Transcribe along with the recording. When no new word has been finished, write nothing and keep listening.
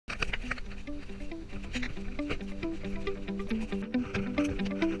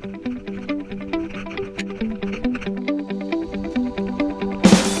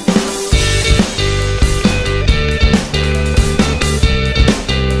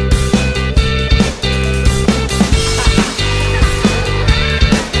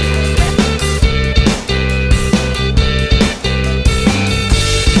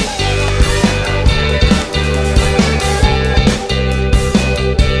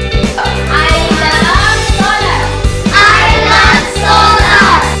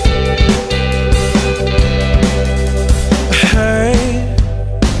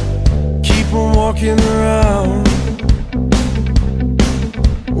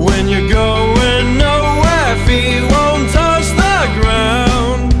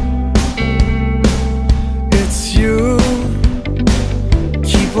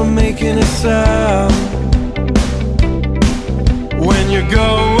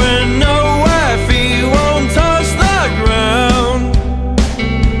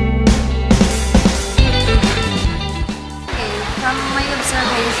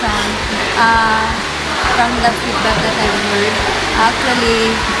actually,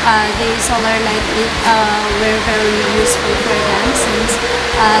 the solar light were very useful for them since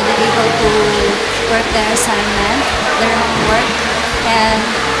they're able to work their assignment, their homework, and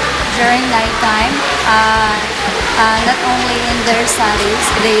during nighttime, not only in their studies,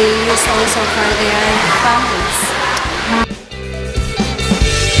 they use also for their families.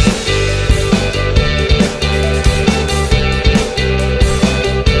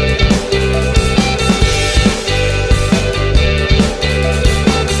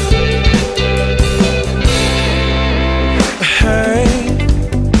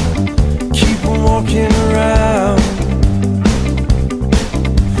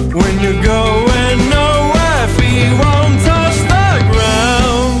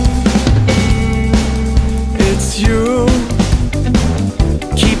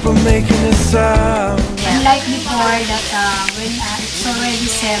 Unlike before that when it's already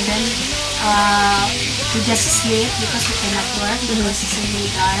 7, we just sleep because we cannot work because it's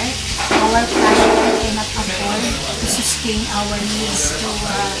really dark. Our family cannot afford to sustain our needs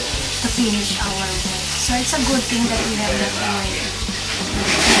to finish our work. So it's a good thing that we have that already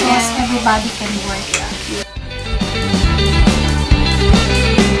because everybody can work.